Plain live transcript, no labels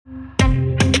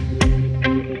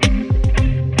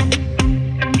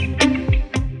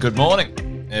Good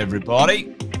morning,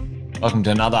 everybody. Welcome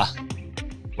to another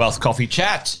Wealth Coffee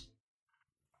Chat.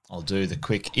 I'll do the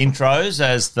quick intros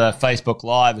as the Facebook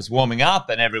Live is warming up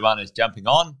and everyone is jumping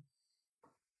on.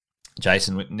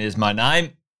 Jason Witten is my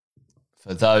name.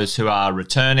 For those who are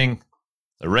returning,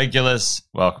 the regulars,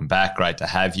 welcome back. Great to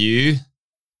have you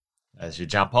as you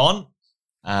jump on.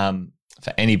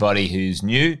 For anybody who's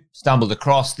new, stumbled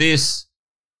across this,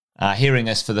 hearing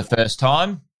us for the first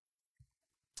time,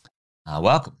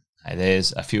 welcome. Hey,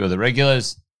 there's a few of the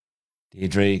regulars.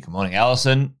 Deirdre, good morning.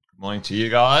 Alison, good morning to you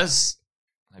guys.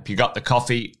 Hope you got the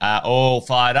coffee all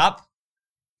fired up.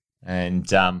 And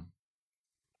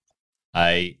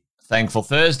a thankful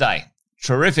Thursday,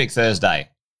 terrific Thursday,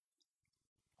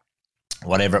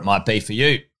 whatever it might be for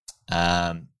you.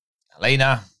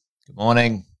 Helena, good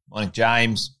morning. Morning,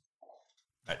 James.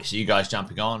 Great to see you guys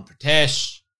jumping on.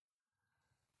 Pratesh,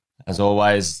 as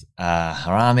always,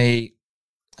 Harami,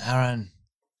 Aaron.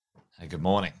 Hey, good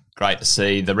morning. Great to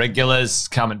see the regulars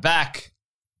coming back.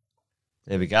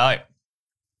 There we go.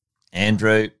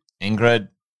 Andrew, Ingrid,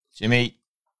 Jimmy,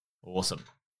 awesome.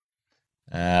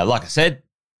 Like I said,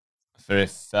 for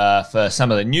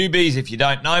some of the newbies, if you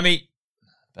don't know me,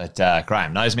 but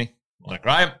Graham knows me. Morning,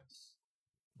 Graham.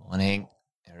 Morning.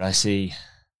 There I see.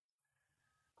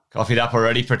 Coffeeed up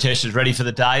already. Pratesh is ready for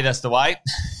the day. That's the way.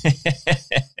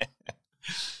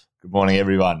 Good morning,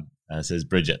 everyone, says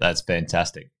Bridget. That's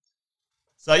fantastic.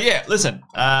 So, yeah, listen,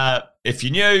 if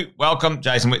you're new, welcome.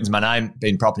 Jason Witten's my name.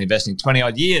 Been property investing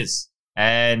 20-odd years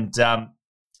and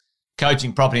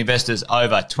coaching property investors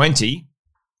over 20.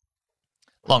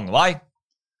 Along the way,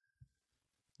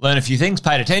 learn a few things,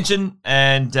 paid attention,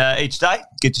 and each day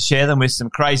get to share them with some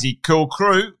crazy cool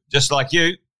crew just like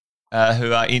you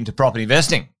who are into property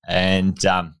investing and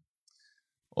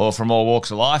or from all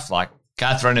walks of life, like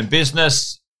Catherine in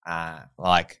business,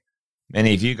 like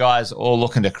many of you guys all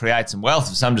looking to create some wealth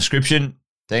of some description.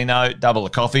 Dino, double the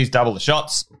coffees, double the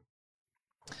shots.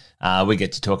 We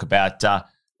get to talk about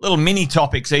little mini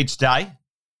topics each day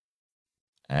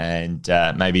and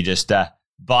maybe just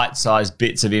bite-sized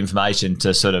bits of information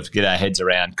to sort of get our heads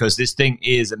around, because this thing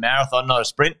is a marathon, not a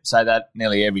sprint. Say that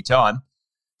nearly every time.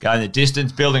 Going the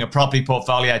distance, building a property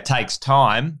portfolio takes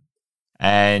time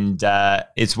and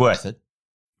it's worth it.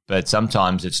 But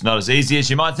sometimes it's not as easy as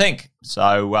you might think.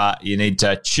 So you need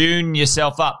to tune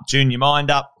yourself up, tune your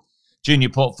mind up, tune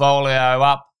your portfolio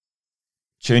up,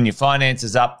 tune your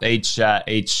finances up each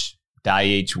day,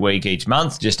 each week, each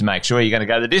month, just to make sure you're going to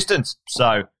go the distance.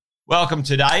 So welcome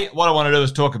today. What I want to do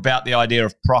is talk about the idea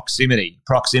of proximity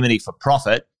for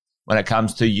profit when it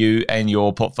comes to you and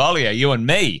your portfolio, you and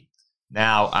me.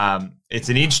 Now, it's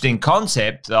an interesting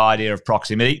concept, the idea of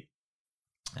proximity.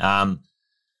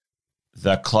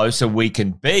 The closer we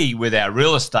can be with our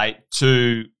real estate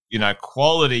to,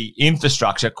 quality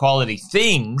infrastructure, quality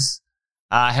things,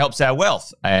 helps our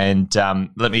wealth. And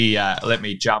let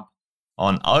me jump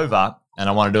on over, and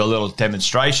I want to do a little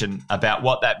demonstration about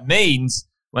what that means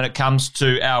when it comes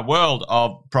to our world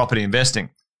of property investing.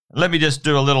 Let me just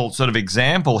do a little sort of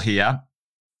example here,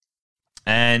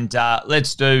 and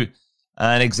let's do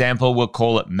an example. We'll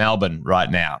call it Melbourne right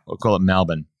now. We'll call it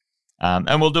Melbourne,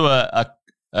 and we'll do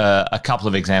a couple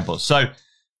of examples. So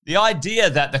the idea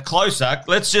that the closer,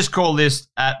 let's just call this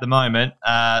at the moment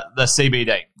the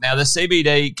CBD. Now, the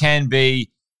CBD can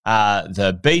be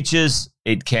the beaches.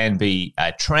 It can be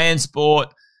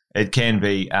transport. It can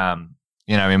be,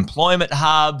 employment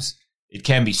hubs. It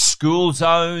can be school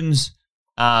zones.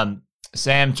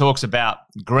 Sam talks about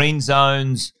green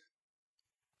zones,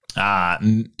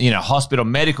 hospital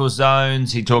medical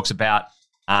zones. He talks about,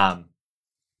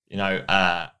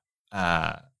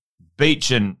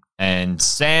 beach and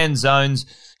sand zones,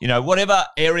 whatever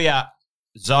area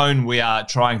zone we are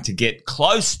trying to get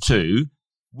close to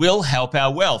will help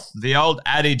our wealth. The old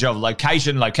adage of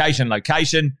location, location,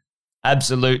 location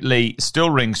absolutely still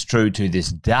rings true to this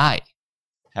day.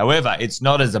 However, it's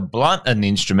not as a blunt an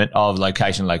instrument of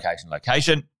location, location,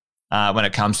 location when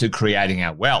it comes to creating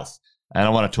our wealth. And I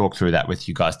want to talk through that with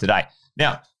you guys today.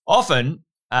 Now, often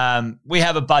we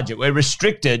have a budget. We're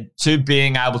restricted to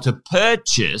being able to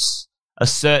purchase a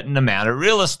certain amount of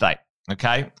real estate,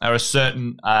 okay, or a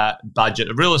certain budget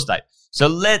of real estate. So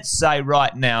let's say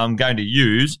right now I'm going to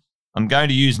use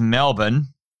Melbourne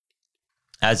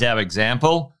as our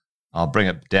example. I'll bring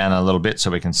it down a little bit so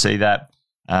we can see that.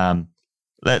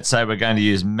 Let's say we're going to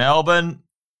use Melbourne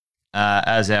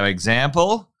as our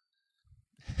example.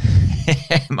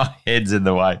 My head's in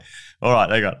the way. All right,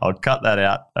 hang on. I'll cut that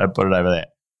out and put it over there.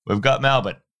 We've got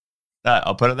Melbourne. No,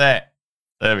 I'll put it there.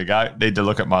 There we go. Need to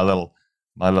look at my little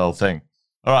thing.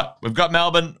 All right, we've got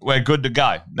Melbourne. We're good to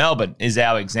go. Melbourne is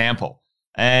our example.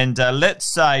 And let's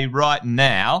say right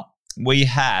now we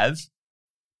have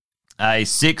a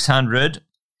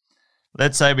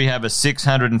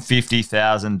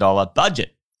 $650,000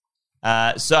 budget.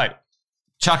 So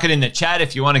chuck it in the chat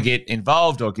if you want to get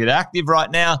involved or get active right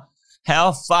now.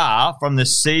 How far from the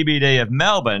CBD of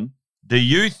Melbourne do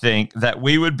you think that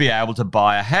we would be able to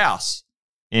buy a house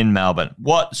in Melbourne?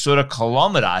 What sort of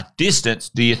kilometre distance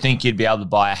do you think you'd be able to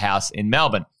buy a house in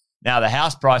Melbourne? Now, the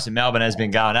house price in Melbourne has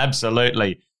been going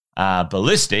absolutely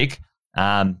ballistic.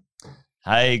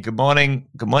 Hey, good morning.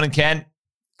 Good morning, Ken.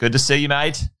 Good to see you,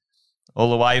 mate. All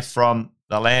the way from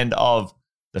the land of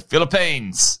the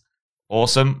Philippines.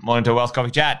 Awesome. Morning to Wealth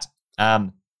Coffee Chat.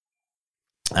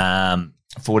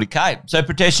 40K. So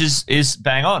Pritesh is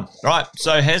bang on. Right.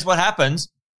 So here's what happens.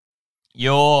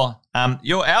 You're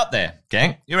out there,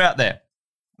 gang. You're out there.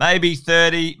 Maybe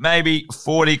 30, maybe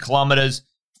 40 kilometers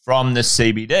from the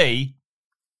CBD.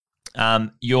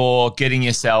 You're getting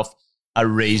yourself a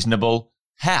reasonable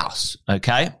house,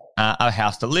 okay? A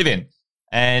house to live in.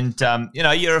 And,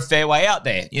 you're a fair way out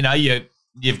there.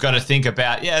 You've got to think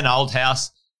about, an old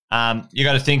house. You've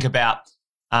got to think about,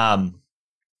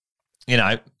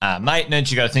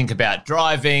 maintenance. You've got to think about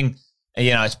driving.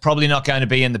 It's probably not going to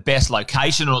be in the best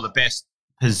location or the best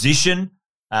position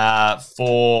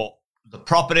for the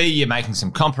property. You're making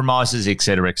some compromises, et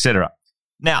cetera, et cetera.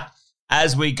 Now,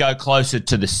 as we go closer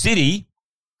to the city,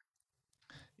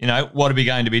 what are we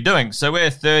going to be doing? So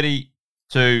we're 30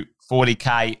 to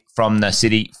 40K from the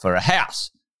city for a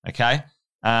house, okay?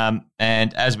 And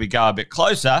as we go a bit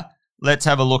closer, let's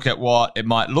have a look at what it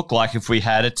might look like if we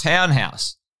had a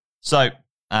townhouse. So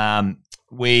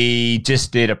we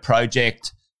just did a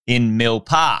project in Mill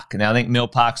Park. Now, I think Mill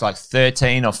Park's like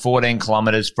 13 or 14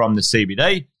 kilometres from the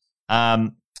CBD.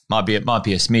 Might be a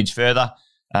smidge further.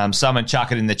 Someone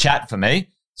chuck it in the chat for me.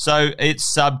 So it's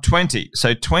sub 20.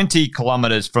 So 20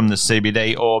 kilometres from the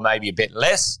CBD or maybe a bit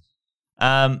less.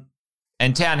 And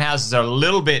townhouses are a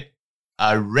little bit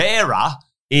rarer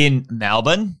in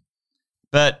Melbourne,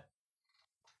 but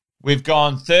we've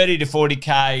gone 30 to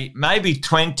 40K, maybe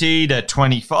 20 to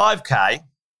 25K.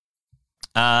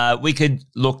 We could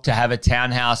look to have a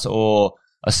townhouse or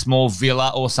a small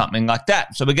villa or something like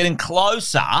that. So we're getting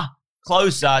closer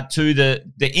to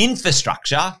the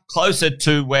infrastructure, closer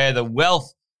to where the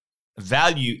wealth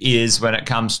value is when it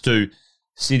comes to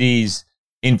cities,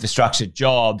 infrastructure,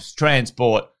 jobs,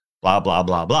 transport, blah, blah,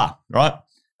 blah, blah, right?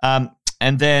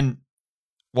 And then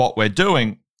what we're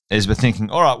doing is we're thinking,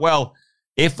 all right, well,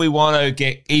 if we want to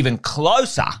get even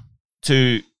closer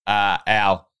to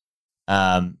our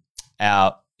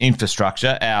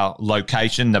infrastructure, our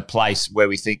location, the place where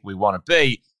we think we want to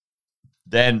be,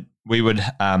 then we would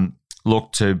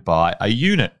look to buy a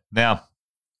unit. Now,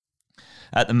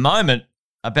 at the moment,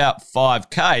 about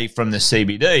 5K from the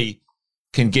CBD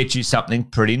can get you something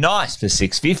pretty nice for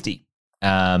 650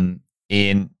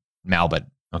 in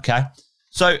Melbourne, okay?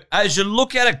 So as you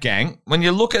look at it, gang, when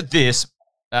you look at this,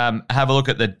 have a look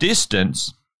at the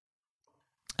distance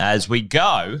as we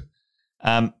go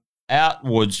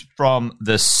outwards from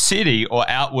the city or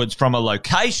outwards from a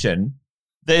location.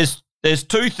 There's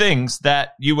two things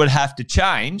that you would have to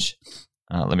change.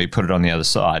 Let me put it on the other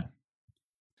side.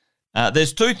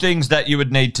 There's two things that you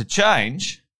would need to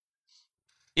change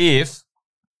if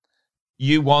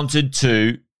you wanted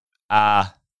to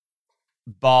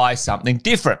buy something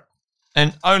different.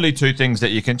 And only two things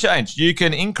that you can change. You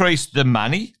can increase the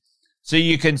money. So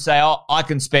you can say, oh, I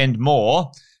can spend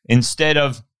more instead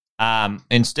of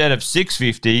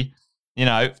 650,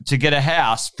 to get a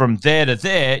house from there to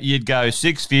there, you'd go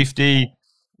 650,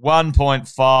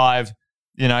 1.5,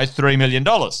 $3 million,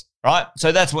 right?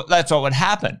 So that's what would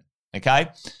happen, okay?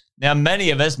 Now,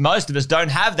 most of us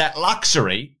don't have that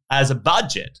luxury as a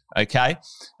budget, okay?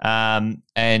 As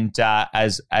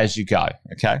you go,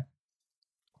 okay?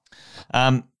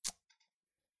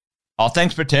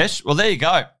 Thanks, Pritesh. Well, there you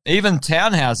go. Even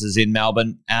townhouses in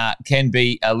Melbourne can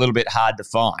be a little bit hard to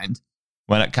find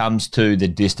when it comes to the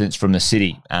distance from the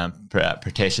city.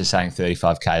 Pritesh is saying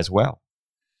 35K as well.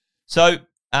 So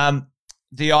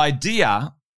the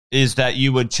idea is that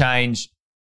you would change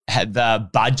the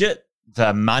budget,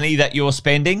 the money that you're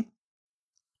spending.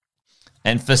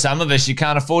 And for some of us, you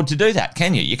can't afford to do that,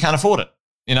 can you? You can't afford it.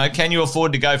 Can you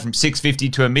afford to go from 650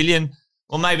 to $1 million?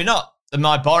 Well, maybe not.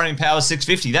 My borrowing power is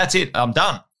 650. That's it. I'm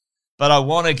done. But I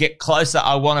want to get closer.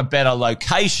 I want a better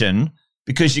location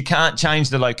because you can't change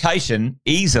the location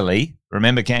easily.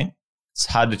 Remember, Ken? It's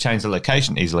hard to change the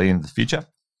location easily in the future.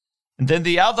 And then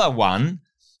the other one,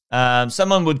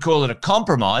 someone would call it a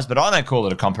compromise, but I don't call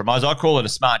it a compromise. I call it a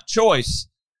smart choice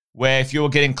where if you're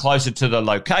getting closer to the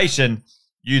location,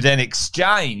 you then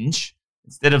exchange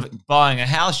instead of buying a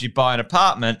house, you buy an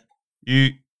apartment,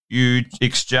 you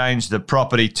exchange the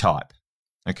property type.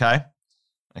 Okay?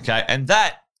 Okay, and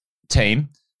that, team,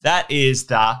 that is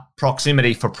the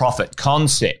proximity for profit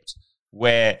concept,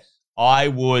 where I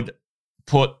would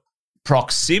put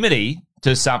proximity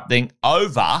to something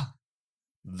over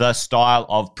the style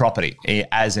of property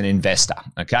as an investor,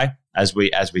 okay, as we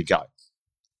go.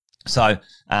 So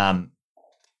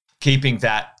keeping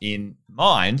that in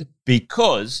mind,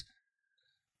 because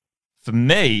for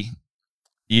me,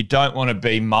 you don't want to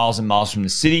be miles and miles from the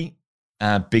city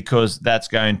because that's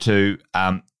going to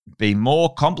be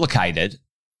more complicated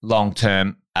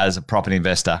long-term as a property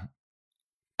investor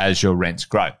as your rents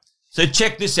grow. So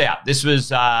check this out. This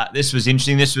was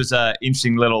interesting. This was an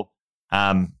interesting little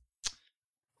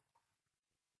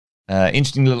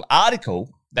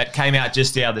article that came out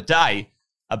just the other day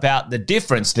about the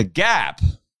difference, the gap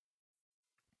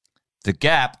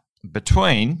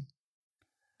between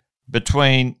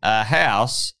a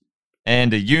house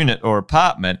and a unit or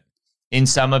apartment in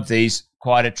some of these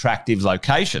quite attractive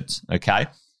locations, okay?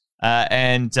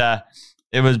 And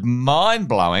it was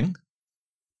mind-blowing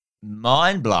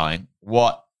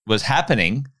what was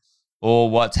happening or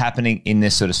what's happening in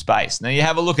this sort of space. Now, you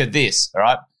have a look at this, all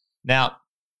right? Now,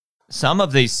 some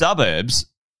of these suburbs,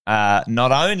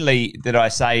 not only did I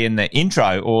say in the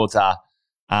intro or the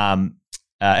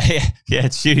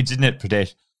it's huge, isn't it,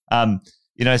 Pradesh?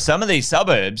 Some of these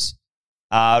suburbs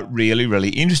are really, really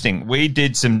interesting. We've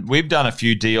done a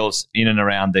few deals in and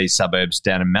around these suburbs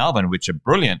down in Melbourne, which are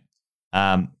brilliant,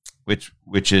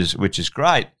 which is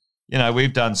great.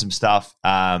 We've done some stuff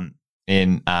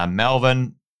in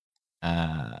Melbourne,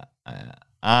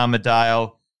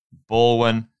 Armadale,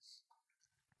 Balwyn,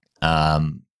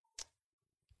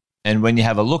 and when you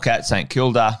have a look at St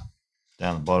Kilda,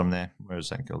 down the bottom there, where is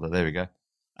St Kilda? There we go.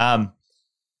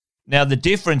 Now, the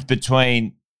difference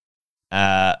between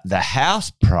the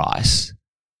house price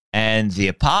and the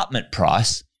apartment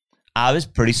price is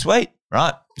pretty sweet,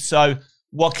 right? So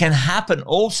what can happen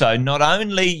also, not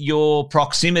only your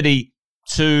proximity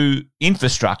to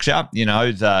infrastructure,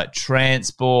 the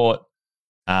transport,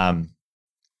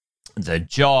 the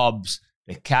jobs,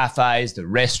 the cafes, the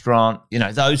restaurant,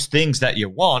 those things that you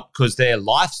want because they're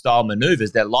lifestyle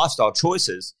maneuvers, they're lifestyle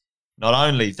choices. Not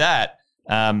only that,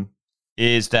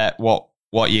 is that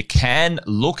what you can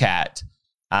look at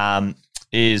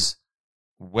is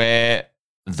where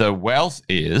the wealth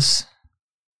is,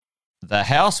 the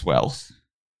house wealth,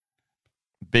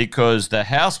 because the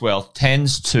house wealth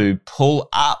tends to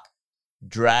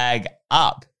drag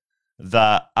up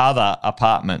the other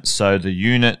apartments. So the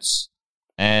units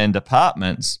and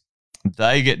apartments,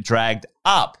 they get dragged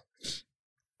up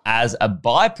as a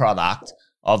byproduct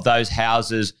of those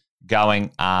houses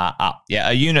going up. Yeah,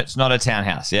 a unit's not a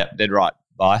townhouse. Yep, dead right.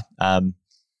 Bye.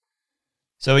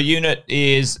 So a unit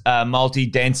is a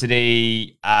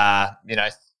multi-density,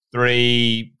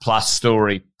 3+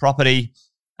 story property,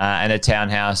 and a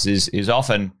townhouse is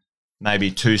often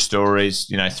maybe 2 stories,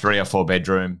 3 or 4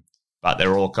 bedroom, but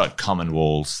they're all got common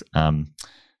walls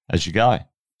as you go.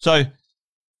 So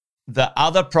the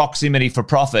other proximity for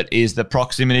profit is the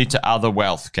proximity to other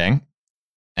wealth, gang,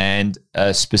 and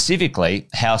specifically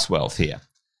house wealth here.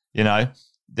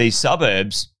 These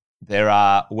suburbs, there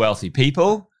are wealthy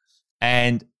people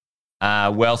and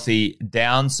wealthy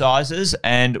downsizers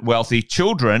and wealthy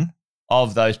children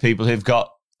of those people who've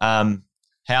got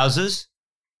houses.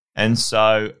 And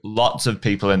so lots of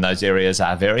people in those areas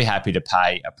are very happy to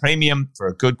pay a premium for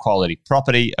a good quality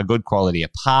property, a good quality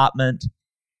apartment,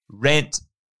 rent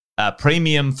a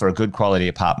premium for a good quality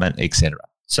apartment, etc.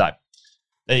 So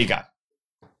there you go.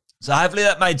 So hopefully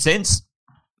that made sense.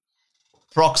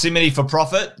 Proximity for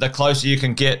profit, the closer you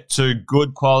can get to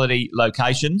good quality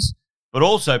locations, but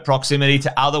also proximity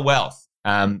to other wealth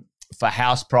for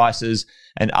house prices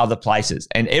and other places.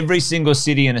 And every single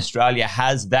city in Australia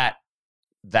has that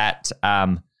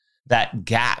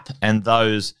gap and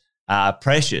those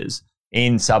pressures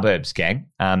in suburbs, gang,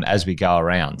 as we go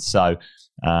around. So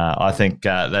I think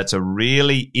that's a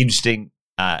really interesting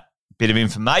bit of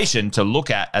information to look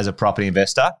at as a property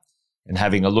investor, and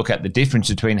having a look at the difference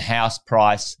between house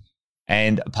price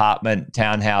and apartment,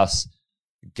 townhouse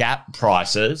gap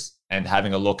prices, and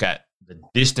having a look at the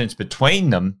distance between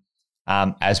them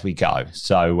as we go.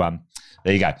 So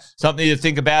there you go. Something to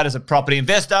think about as a property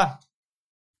investor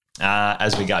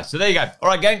as we go. So there you go. All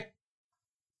right, gang.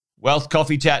 Wealth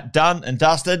Coffee Chat done and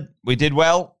dusted. We did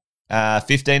well.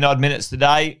 15 odd minutes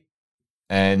today.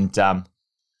 And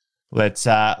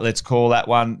let's call that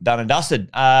one done and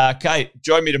dusted. Okay,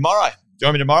 join me tomorrow.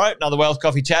 Another Wealth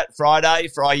Coffee Chat Friday.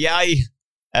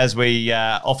 as we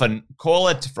often call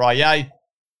it, Friday.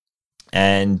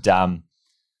 And,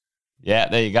 yeah,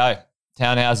 there you go.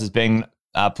 Townhouses being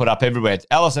put up everywhere.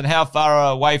 Alison, how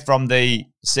far away from the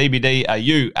CBD are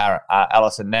you,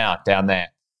 Alison, now down there?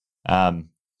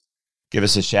 Give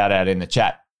us a shout out in the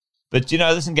chat. But,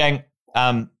 listen, gang,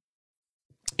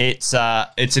 it's an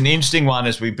interesting one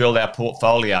as we build our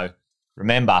portfolio.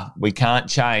 Remember, we can't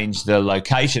change the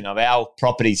location of our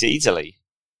properties easily.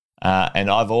 And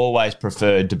I've always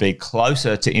preferred to be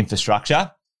closer to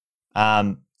infrastructure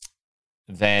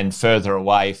than further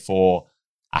away for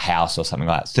a house or something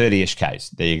like that. 30-ish Ks.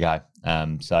 There you go.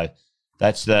 So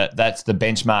that's the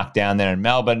benchmark down there in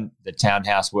Melbourne. The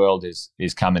townhouse world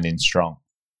is coming in strong.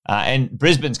 And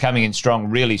Brisbane's coming in strong,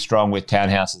 really strong with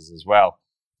townhouses as well,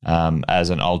 as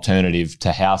an alternative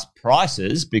to house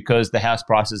prices, because the house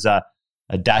prices are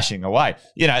dashing away.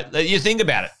 You think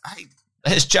about it. Hey,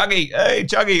 there's Chuggy. Hey,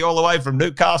 Chuggy, all the way from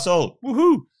Newcastle.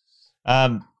 Woohoo.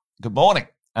 Good morning.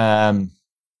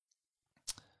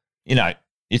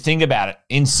 You think about it.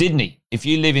 In Sydney, if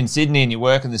you live in Sydney and you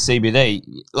work in the CBD,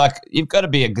 you've got to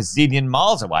be a gazillion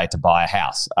miles away to buy a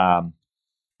house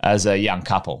as a young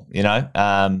couple,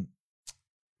 I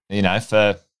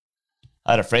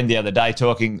had a friend the other day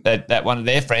talking that one of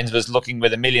their friends was looking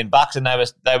with $1 million and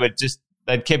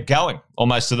they'd kept going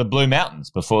almost to the Blue Mountains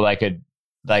before they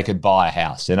could buy a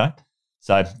house,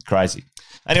 So crazy.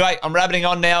 Anyway, I'm rabbiting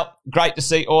on now. Great to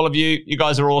see all of you. You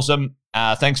guys are awesome.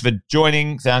 Thanks for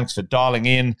joining. Thanks for dialing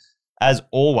in. As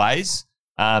always,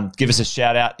 give us a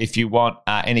shout out if you want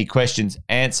any questions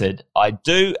answered. I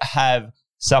do have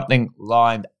something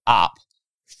lined up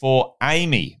for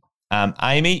Amy.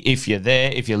 Amy, if you're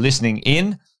there, if you're listening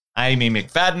in, Amy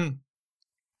McFadden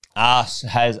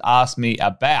has asked me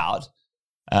about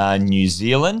New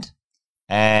Zealand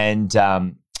and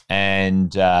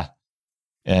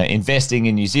investing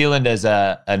in New Zealand as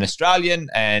an Australian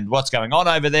and what's going on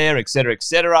over there, et cetera, et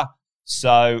cetera.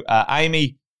 So,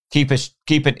 Amy, keep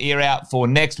an ear out for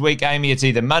next week, Amy. It's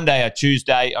either Monday or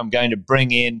Tuesday. I'm going to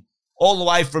bring in all the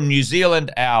way from New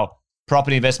Zealand our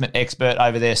property investment expert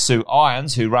over there, Sue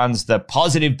Irons, who runs the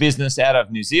Positive business out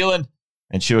of New Zealand,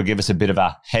 and she will give us a bit of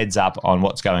a heads up on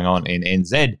what's going on in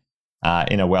NZ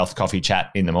in a Wealth Coffee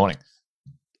Chat in the morning.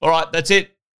 All right, that's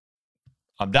it.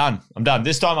 I'm done.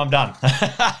 This time I'm done.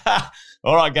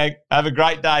 All right, gang. Have a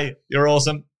great day. You're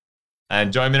awesome.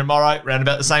 And join me tomorrow around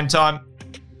about the same time,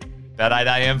 about 8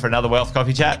 a.m. for another Wealth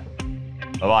Coffee Chat.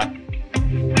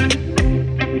 Bye-bye.